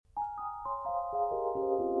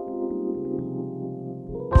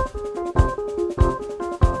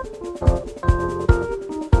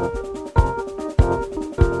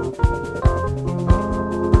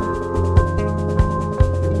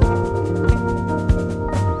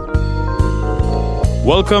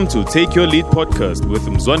Welcome to Take Your Lead podcast with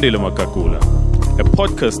Mzwandile Makakula, a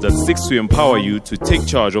podcast that seeks to empower you to take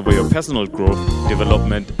charge over your personal growth,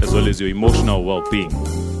 development, as well as your emotional well-being.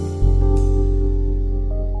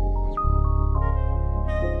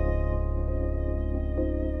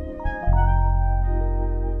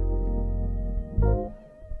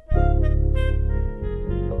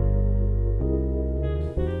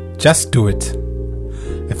 Just do it.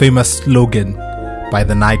 A famous slogan by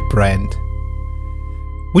the Nike brand,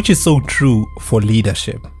 which is so true for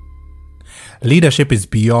leadership. Leadership is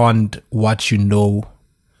beyond what you know.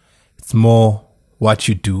 It's more what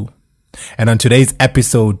you do. And on today's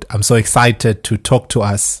episode, I'm so excited to talk to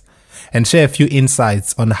us and share a few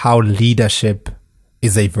insights on how leadership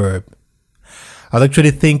is a verb. I was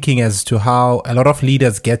actually thinking as to how a lot of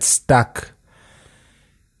leaders get stuck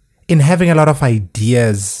in having a lot of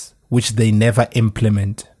ideas which they never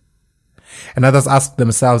implement. And others ask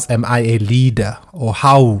themselves, am I a leader? Or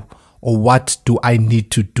how or what do I need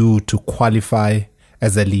to do to qualify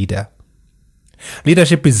as a leader?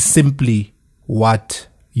 Leadership is simply what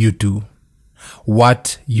you do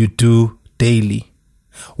daily,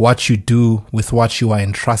 what you do with what you are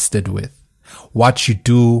entrusted with, what you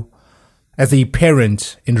do as a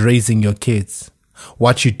parent in raising your kids,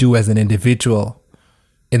 what you do as an individual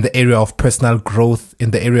in the area of personal growth,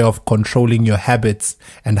 in the area of controlling your habits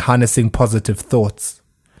and harnessing positive thoughts,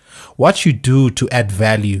 what you do to add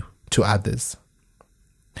value to others.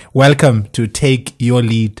 Welcome to Take Your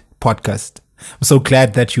Lead podcast. I'm so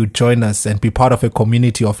glad that you join us and be part of a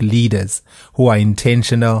community of leaders who are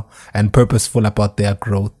intentional and purposeful about their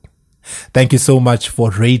growth. Thank you so much for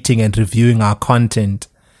rating and reviewing our content.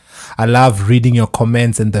 I love reading your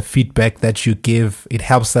comments and the feedback that you give. It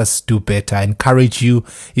helps us do better. I encourage you,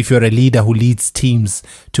 if you're a leader who leads teams,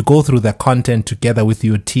 to go through the content together with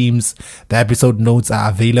your teams. The episode notes are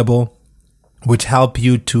available, which help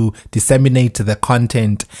you to disseminate the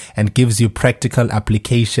content and gives you practical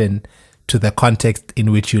application to the context in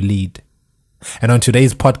which you lead. And on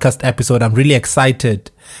today's podcast episode, I'm really excited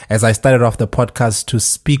as I started off the podcast to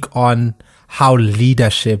speak on how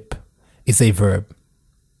leadership is a verb.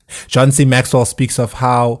 John C. Maxwell speaks of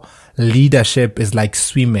how leadership is like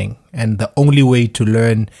swimming, and the only way to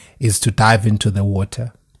learn is to dive into the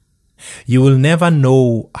water. You will never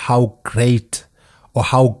know how great or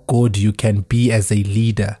how good you can be as a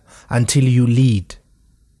leader until you lead.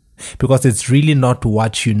 Because it's really not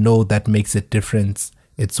what you know that makes a difference.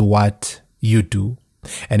 It's what you do.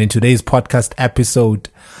 And in today's podcast episode,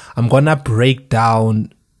 I'm going to break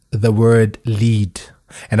down the word lead.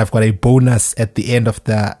 And I've got a bonus at the end of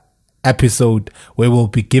the episode where we'll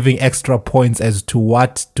be giving extra points as to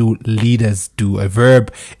what do leaders do. A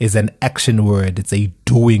verb is an action word. It's a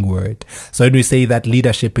doing word. So when we say that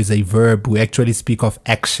leadership is a verb, we actually speak of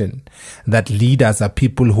action. That leaders are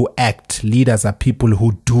people who act. Leaders are people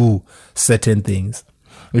who do certain things.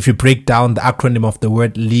 If you break down the acronym of the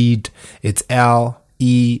word lead, it's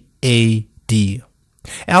L-E-A-D.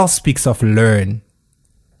 L speaks of learn,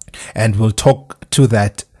 and we'll talk to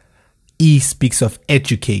that. E speaks of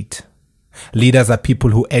educate. Leaders are people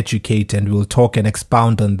who educate, and we'll talk and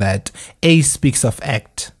expound on that. A speaks of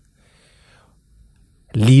act.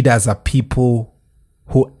 Leaders are people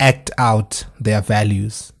who act out their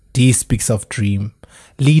values. D speaks of dream.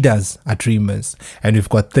 Leaders are dreamers. And we've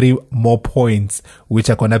got 3 more points, which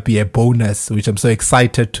are going to be a bonus, which I'm so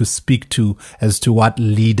excited to speak to as to what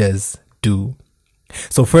leaders do.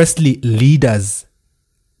 So firstly, leaders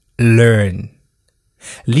learn.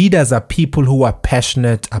 Leaders are people who are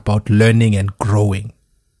passionate about learning and growing.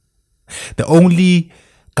 The only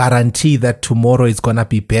guarantee that tomorrow is going to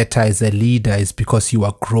be better as a leader is because you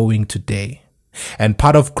are growing today. And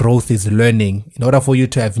part of growth is learning. In order for you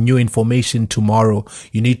to have new information tomorrow,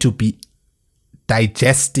 you need to be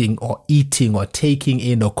digesting or eating or taking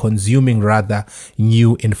in or consuming rather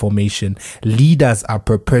new information. Leaders are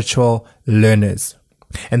perpetual learners.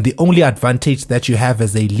 And the only advantage that you have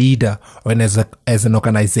as a leader or as an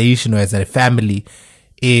organization or as a family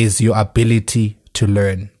is your ability to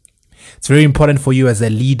learn. It's very important for you as a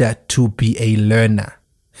leader to be a learner,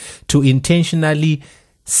 to intentionally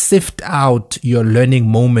sift out your learning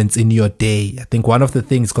moments in your day. I think one of the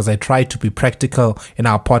things, because I try to be practical in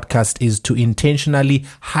our podcast, is to intentionally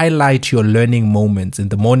highlight your learning moments in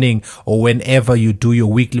the morning or whenever you do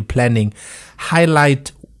your weekly planning.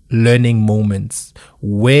 Highlight learning moments.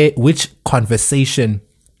 Which conversation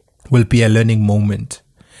will be a learning moment?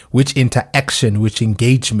 Which interaction, which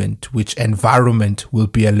engagement, which environment will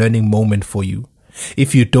be a learning moment for you?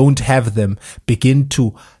 If you don't have them, begin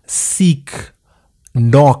to seek,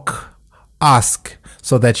 knock, ask,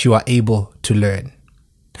 so that you are able to learn.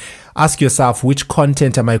 Ask yourself, which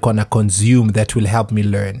content am I going to consume that will help me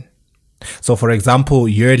learn? So for example,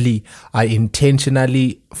 yearly, I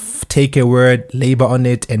intentionally take a word, labor on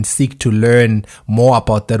it, and seek to learn more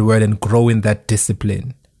about that word and grow in that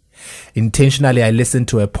discipline. Intentionally, I listen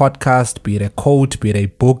to a podcast, be it a quote, be it a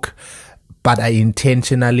book, but I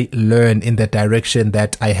intentionally learn in the direction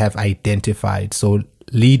that I have identified. So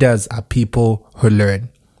leaders are people who learn.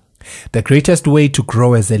 The greatest way to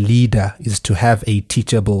grow as a leader is to have a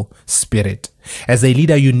teachable spirit. As a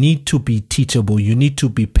leader, you need to be teachable. You need to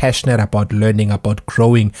be passionate about learning, about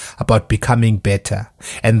growing, about becoming better.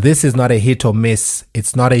 And this is not a hit or miss.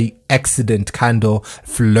 It's not an accident kind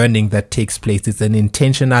of learning that takes place. It's an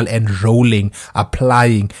intentional enrolling,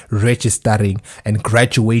 applying, registering, and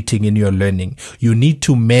graduating in your learning. You need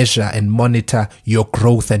to measure and monitor your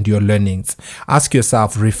growth and your learnings. Ask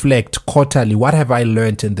yourself, reflect quarterly. What have I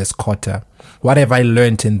learned in this quarter? What have I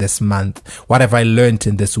learned in this month? What have I learned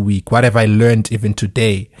in this week? What have I learned even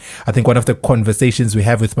today? I think one of the conversations we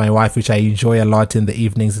have with my wife, which I enjoy a lot in the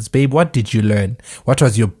evenings, is, babe, what did you learn? What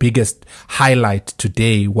was your biggest highlight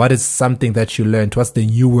today? What is something that you learned? What's the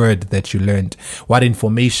new word that you learned? What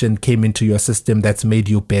information came into your system that's made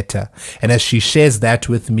you better? And as she shares that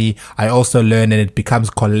with me, I also learn, and it becomes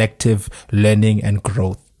collective learning and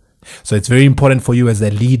growth. So it's very important for you as a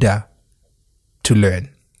leader to learn.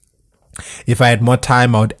 If I had more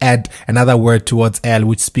time, I would add another word towards L,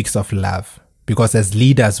 which speaks of love. Because as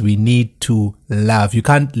leaders, we need to love. You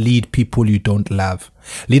can't lead people you don't love.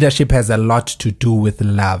 Leadership has a lot to do with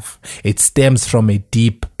love. It stems from a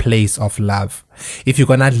deep place of love. If you're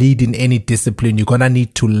going to lead in any discipline, you're going to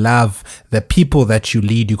need to love the people that you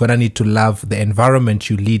lead. You're going to need to love the environment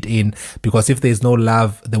you lead in. Because if there's no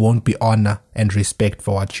love, there won't be honor and respect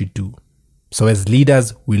for what you do. So as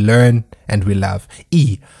leaders, we learn and we love.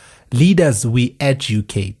 E, leaders, we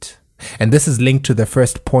educate. And this is linked to the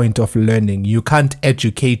first point of learning. You can't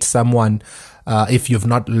educate someone if you've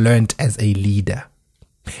not learned as a leader.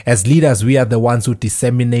 As leaders, we are the ones who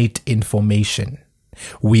disseminate information.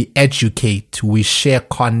 We educate, we share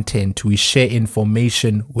content, we share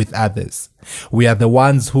information with others. We are the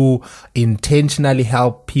ones who intentionally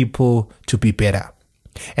help people to be better.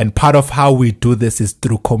 And part of how we do this is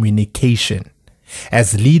through communication.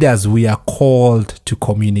 As leaders, we are called to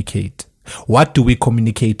communicate. What do we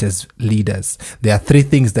communicate as leaders? There are three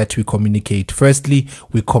things that we communicate. Firstly,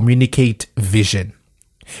 we communicate vision.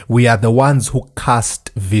 We are the ones who cast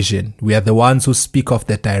vision. We are the ones who speak of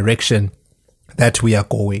the direction that we are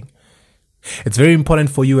going. It's very important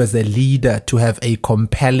for you as a leader to have a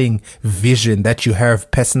compelling vision that you have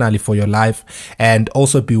personally for your life, and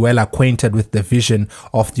also be well acquainted with the vision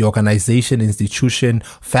of the organization, institution,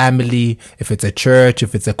 family, if it's a church,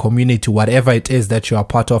 if it's a community, whatever it is that you are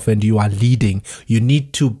part of and you are leading. You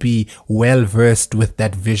need to be well versed with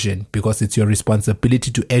that vision, because it's your responsibility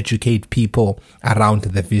to educate people around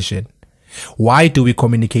the vision. Why do we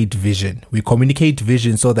communicate vision? We communicate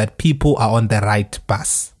vision so that people are on the right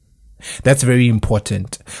bus. That's very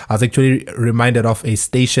important. I was actually reminded of a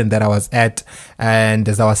station that I was at, and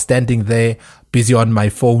as I was standing there busy on my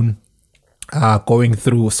phone, going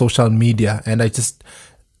through social media, and I just,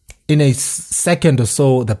 in a second or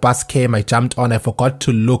so, the bus came, I jumped on, I forgot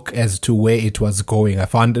to look as to where it was going. I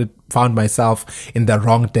found myself in the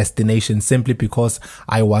wrong destination simply because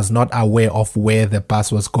I was not aware of where the bus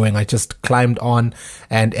was going. I just climbed on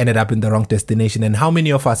and ended up in the wrong destination. And how many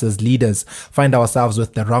of us as leaders find ourselves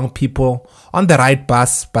with the wrong people on the right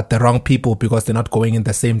bus, but the wrong people because they're not going in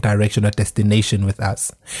the same direction or destination with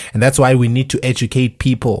us? And that's why we need to educate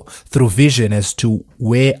people through vision as to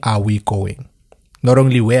where are we going. Not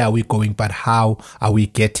only where are we going, but how are we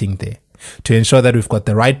getting there? To ensure that we've got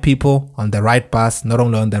the right people on the right bus, not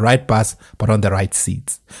only on the right bus, but on the right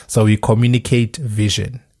seats. So we communicate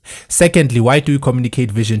vision. Secondly, why do we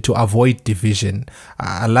communicate vision? To avoid division.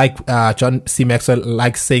 I like John C. Maxwell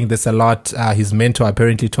likes saying this a lot. His mentor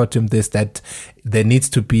apparently taught him this, that there needs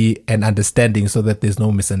to be an understanding so that there's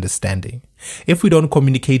no misunderstanding. If we don't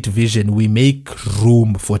communicate vision, we make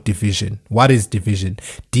room for division. What is division?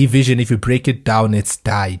 Division, if you break it down, it's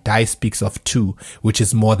die. Die speaks of two, which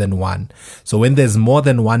is more than one. So when there's more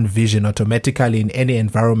than one vision, automatically in any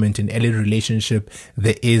environment, in any relationship,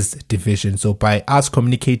 there is division. So by us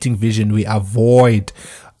communicating vision, we avoid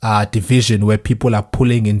division where people are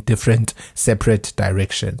pulling in different separate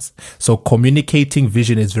directions. So communicating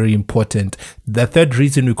vision is very important. The third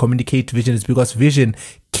reason we communicate vision is because vision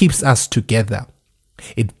keeps us together.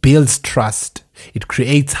 It builds trust. It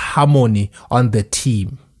creates harmony on the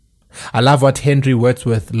team. I love what Henry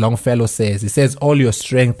Wadsworth Longfellow says. He says, all your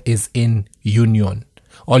strength is in union.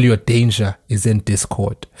 All your danger is in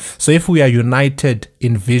discord. So if we are united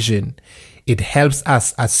in vision, it helps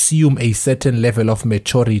us assume a certain level of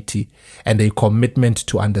maturity and a commitment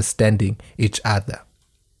to understanding each other.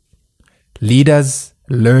 Leaders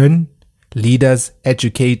learn, leaders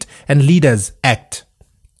educate, and leaders act.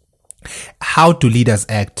 How do leaders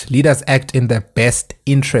act? Leaders act in the best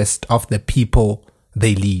interest of the people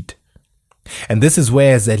they lead. And this is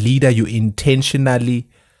where, as a leader, you intentionally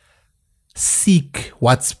seek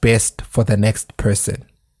what's best for the next person.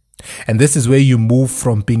 And this is where you move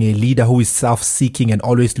from being a leader who is self-seeking and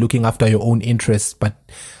always looking after your own interests, but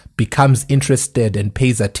becomes interested and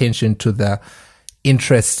pays attention to the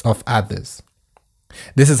interests of others.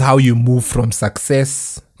 This is how you move from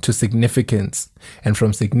success to significance, and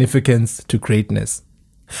from significance to greatness.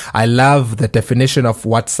 I love the definition of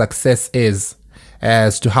what success is,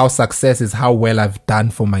 as to how success is how well I've done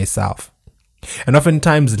for myself. And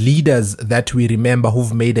oftentimes leaders that we remember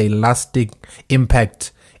who've made a lasting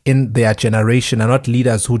impact in their generation are not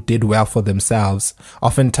leaders who did well for themselves,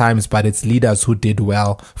 oftentimes, but it's leaders who did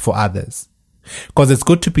well for others. Because it's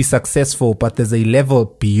good to be successful, but there's a level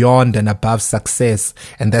beyond and above success,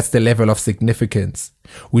 and that's the level of significance,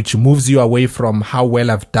 which moves you away from how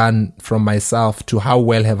well I've done from myself to how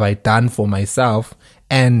well have I done for myself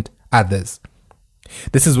and others.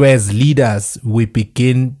 This is where, as leaders, we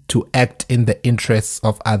begin to act in the interests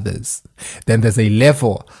of others. Then there's a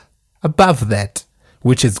level above that,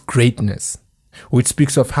 which is greatness, which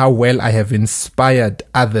speaks of how well I have inspired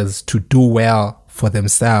others to do well for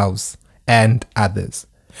themselves and others,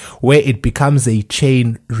 where it becomes a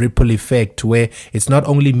chain ripple effect, where it's not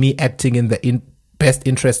only me acting in the best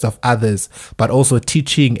interest of others, but also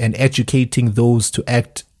teaching and educating those to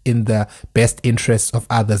act in the best interests of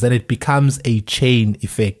others. And it becomes a chain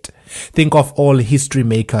effect. Think of all history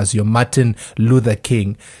makers, your Martin Luther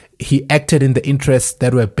King. He acted in the interests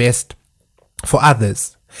that were best for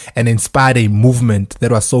others and inspired a movement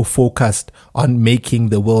that was so focused on making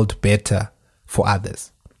the world better for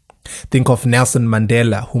others. Think of Nelson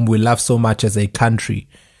Mandela, whom we love so much as a country.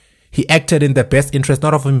 He acted in the best interest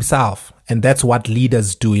not of himself, and that's what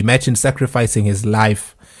leaders do. Imagine sacrificing his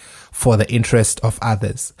life for the interest of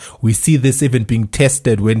others. We see this even being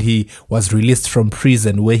tested when he was released from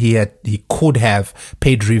prison, where he could have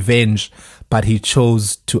paid revenge, but he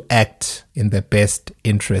chose to act in the best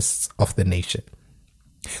interests of the nation.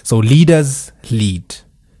 So leaders lead.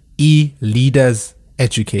 E, leaders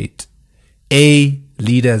educate. A,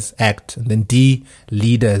 leaders act. And then D,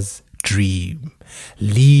 leaders dream.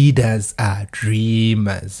 Leaders are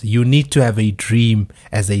dreamers. You need to have a dream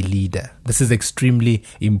as a leader. This is extremely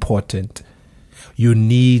important. You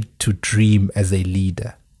need to dream as a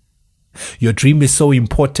leader. Your dream is so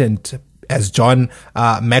important, as John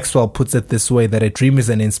Maxwell puts it this way, that a dream is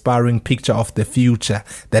an inspiring picture of the future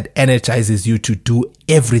that energizes you to do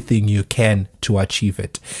everything you can to achieve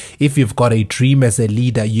it. If you've got a dream as a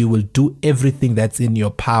leader, you will do everything that's in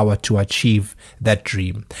your power to achieve that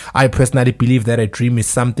dream. I personally believe that a dream is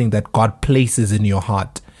something that God places in your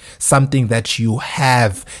heart. Something that you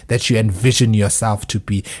have, that you envision yourself to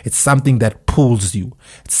be. It's something that pulls you.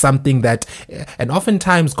 It's something that, and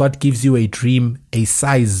oftentimes God gives you a dream a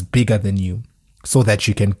size bigger than you so that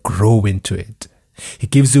you can grow into it. He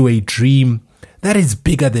gives you a dream that is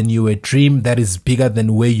bigger than you, a dream that is bigger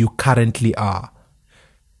than where you currently are.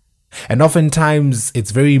 And oftentimes it's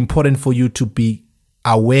very important for you to be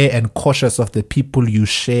aware and cautious of the people you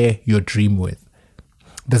share your dream with.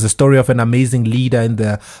 There's a story of an amazing leader in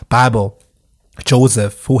the Bible,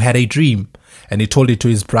 Joseph, who had a dream, and he told it to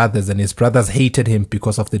his brothers, and his brothers hated him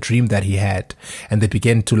because of the dream that he had. And they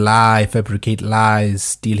began to lie, fabricate lies,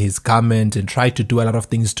 steal his garment, and try to do a lot of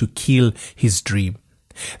things to kill his dream.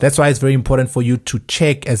 That's why it's very important for you to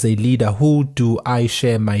check as a leader, who do I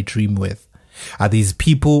share my dream with? Are these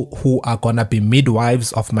people who are going to be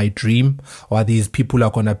midwives of my dream? Or are these people who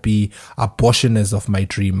are going to be abortionists of my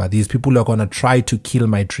dream? Are these people who are going to try to kill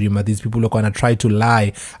my dream? Are these people who are going to try to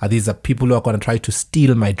lie? Are these people who are going to try to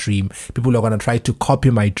steal my dream? People who are going to try to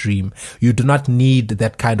copy my dream? You do not need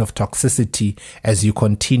that kind of toxicity as you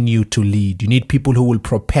continue to lead. You need people who will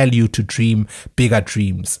propel you to dream bigger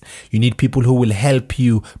dreams. You need people who will help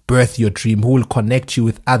you birth your dream, who will connect you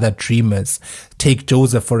with other dreamers. Take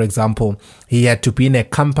Joseph, for example. He had to be in a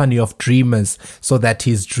company of dreamers so that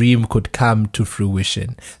his dream could come to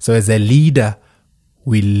fruition. So as a leader,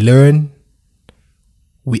 we learn,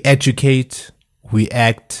 we educate, we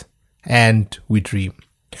act, and we dream.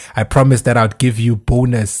 I promised that I'd give you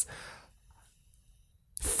bonus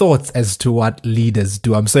thoughts as to what leaders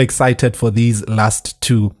do. I'm so excited for these last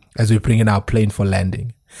two as we bring in our plane for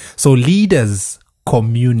landing. So leaders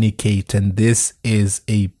communicate. And this is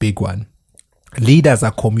a big one. Leaders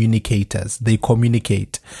are communicators. They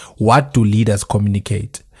communicate. What do leaders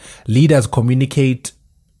communicate? Leaders communicate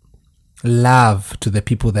love to the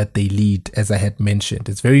people that they lead, as I had mentioned.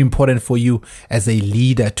 It's very important for you as a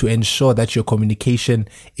leader to ensure that your communication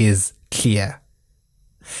is clear.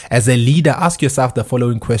 As a leader, ask yourself the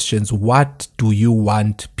following questions. What do you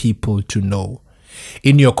want people to know?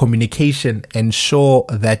 In your communication, ensure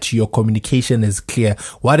that your communication is clear.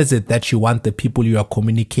 What is it that you want the people you are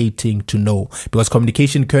communicating to know? Because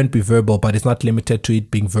communication can't be verbal, but it's not limited to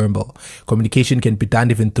it being verbal. Communication can be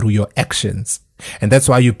done even through your actions. And that's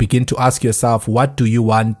why you begin to ask yourself, what do you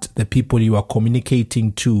want the people you are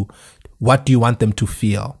communicating to? What do you want them to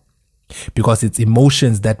feel? Because it's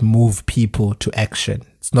emotions that move people to action.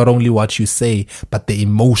 It's not only what you say, but the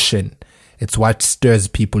emotion. It's what stirs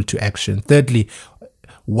people to action. Thirdly,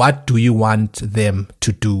 what do you want them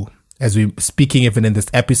to do? As we're speaking even in this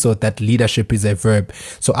episode, that leadership is a verb.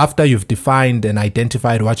 So after you've defined and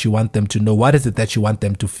identified what you want them to know, what is it that you want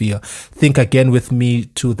them to feel? Think again with me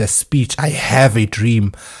to the speech, I have a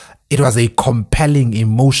dream. It was a compelling,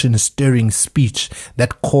 emotion-stirring speech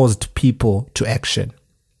that caused people to action.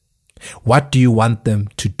 What do you want them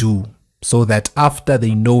to do? So that after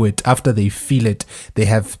they know it, after they feel it, they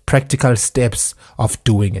have practical steps of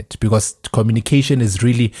doing it. Because communication is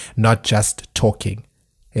really not just talking.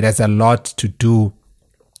 It has a lot to do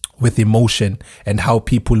with emotion and how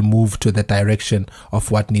people move to the direction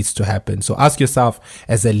of what needs to happen. So ask yourself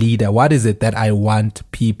as a leader, what is it that I want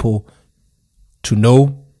people to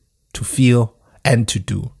know, to feel, and to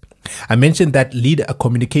do? I mentioned that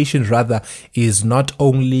communication is not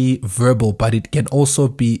only verbal, but it can also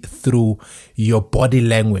be through your body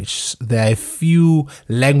language. There are a few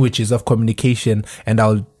languages of communication, and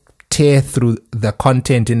I'll tear through the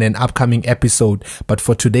content in an upcoming episode. But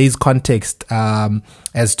for today's context,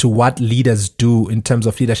 as to what leaders do in terms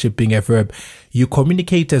of leadership being a verb, you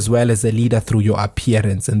communicate as well as a leader through your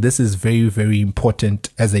appearance. And this is very, very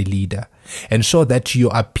important as a leader. Ensure that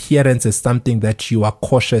your appearance is something that you are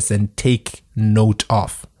cautious and take note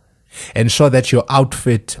of. Ensure that your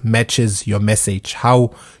outfit matches your message.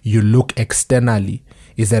 How you look externally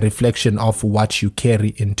is a reflection of what you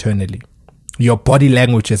carry internally. Your body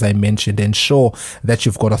language, as I mentioned, ensure that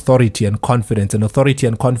you've got authority and confidence. And authority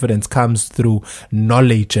and confidence comes through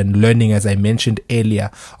knowledge and learning, as I mentioned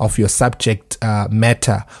earlier, of your subject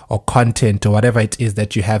matter or content or whatever it is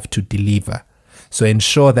that you have to deliver. So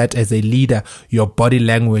ensure that as a leader, your body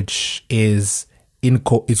language is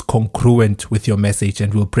congruent with your message.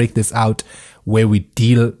 And we'll break this out where we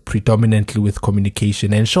deal predominantly with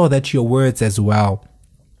communication. Ensure that your words as well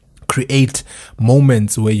create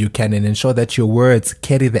moments where you can, and ensure that your words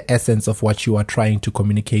carry the essence of what you are trying to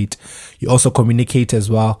communicate. You also communicate as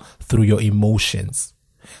well through your emotions.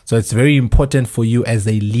 So it's very important for you as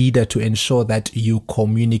a leader to ensure that you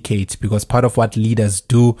communicate, because part of what leaders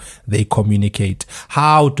do, they communicate.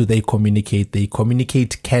 How do they communicate? They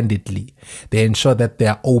communicate candidly. They ensure that they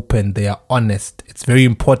are open, they are honest. It's very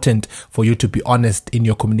important for you to be honest in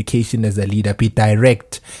your communication as a leader. Be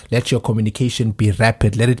direct. Let your communication be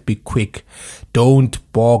rapid. Let it be quick. Don't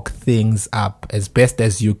bog things up. As best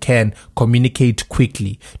as you can, communicate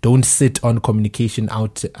quickly. Don't sit on communication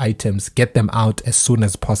items. Get them out as soon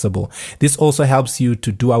as possible. This also helps you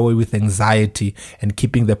to do away with anxiety and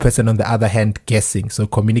keeping the person on the other hand guessing. So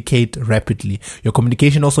communicate rapidly. Your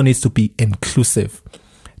communication also needs to be inclusive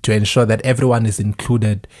to ensure that everyone is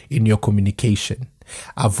included in your communication.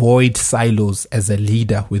 Avoid silos as a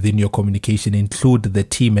leader within your communication. Include the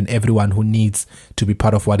team and everyone who needs to be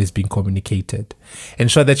part of what is being communicated.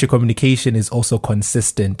 Ensure that your communication is also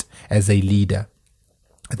consistent as a leader.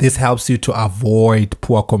 This helps you to avoid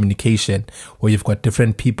poor communication where you've got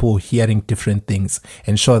different people hearing different things.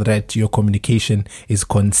 Ensure that your communication is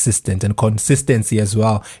consistent, and consistency as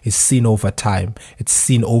well is seen over time. It's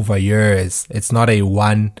seen over years. It's not a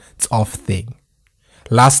once-off thing.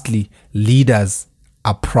 Lastly, leaders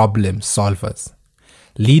are problem solvers.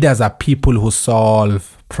 Leaders are people who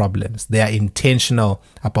solve problems. They are intentional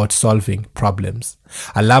about solving problems.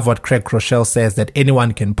 I love what Craig Rochelle says, that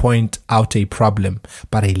anyone can point out a problem,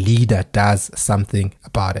 but a leader does something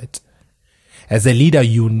about it. As a leader,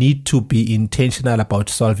 you need to be intentional about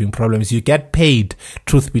solving problems. You get paid,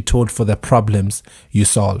 truth be told, for the problems you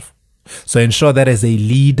solve. So ensure that as a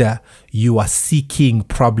leader, you are seeking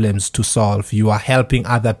problems to solve. You are helping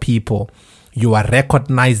other people. You are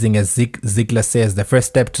recognizing, as Ziegler says, the first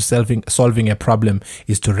step to solving a problem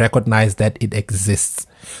is to recognize that it exists.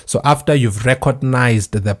 So after you've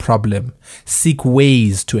recognized the problem, seek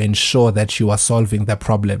ways to ensure that you are solving the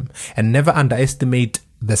problem, and never underestimate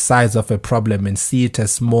the size of a problem and see it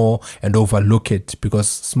as small and overlook it, because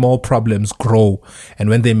small problems grow, and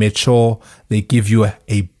when they mature, they give you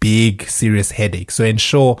a big, serious headache. So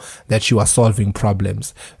ensure that you are solving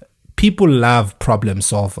problems. People love problem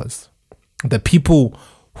solvers. The people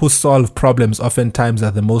who solve problems oftentimes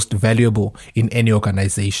are the most valuable in any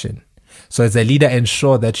organization. So as a leader,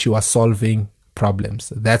 ensure that you are solving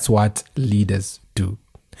problems. That's what leaders do.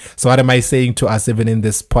 So what am I saying to us even in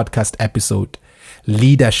this podcast episode?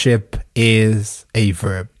 Leadership is a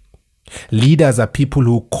verb. Leaders are people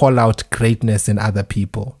who call out greatness in other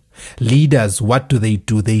people. Leaders, what do?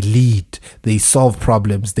 They lead, they solve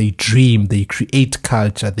problems, they dream, they create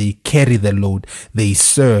culture, they carry the load, they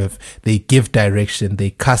serve, they give direction,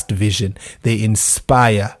 they cast vision, they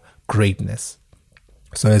inspire greatness.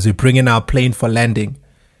 So as we bring in our plane for landing,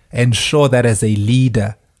 ensure that as a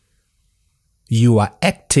leader, you are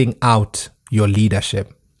acting out your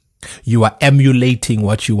leadership. You are emulating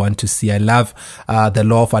what you want to see. I love the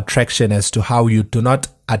law of attraction as to how you do not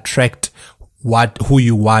attract who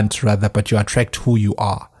you want, rather, but you attract who you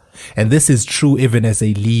are. And this is true even as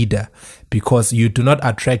a leader, because you do not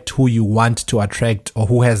attract who you want to attract or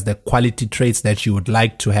who has the quality traits that you would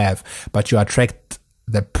like to have, but you attract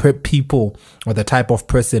the people or the type of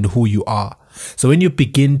person who you are. So when you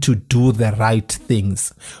begin to do the right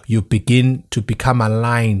things, you begin to become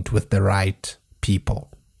aligned with the right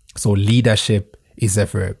people. So leadership is a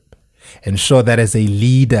verb. Ensure that as a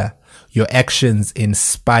leader, your actions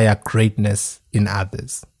inspire greatness in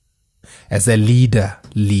others. As a leader,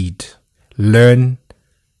 lead. Learn,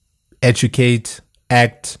 educate,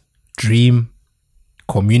 act, dream,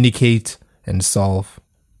 communicate, and solve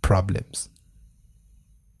problems.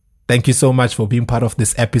 Thank you so much for being part of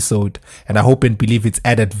this episode, and I hope and believe it's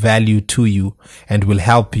added value to you and will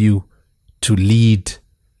help you to lead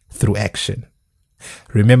through action.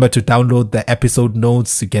 Remember to download the episode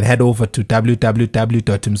notes. You can head over to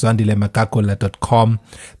www.mzwandilemakakola.com.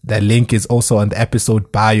 The link is also on the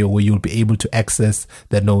episode bio, where you'll be able to access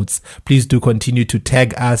the notes. Please do continue to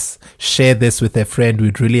tag us, share this with a friend.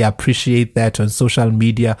 We'd really appreciate that on social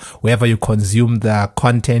media, wherever you consume the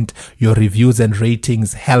content. Your reviews and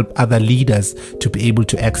ratings help other leaders to be able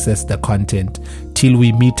to access the content. Till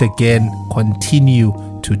we meet again, continue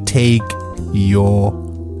to take your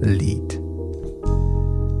lead.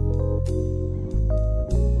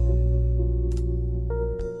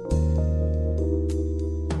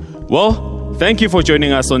 Well, thank you for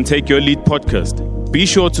joining us on Take Your Lead podcast. Be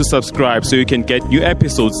sure to subscribe so you can get new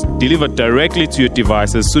episodes delivered directly to your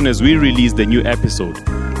device as soon as we release the new episode.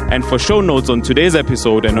 And for show notes on today's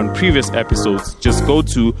episode and on previous episodes, just go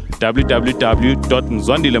to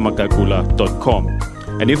www.mzwandilemakakola.com.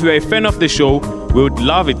 And if you're a fan of the show, we would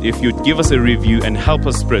love it if you'd give us a review and help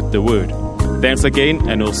us spread the word. Thanks again,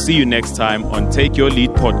 and we'll see you next time on Take Your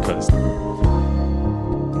Lead podcast.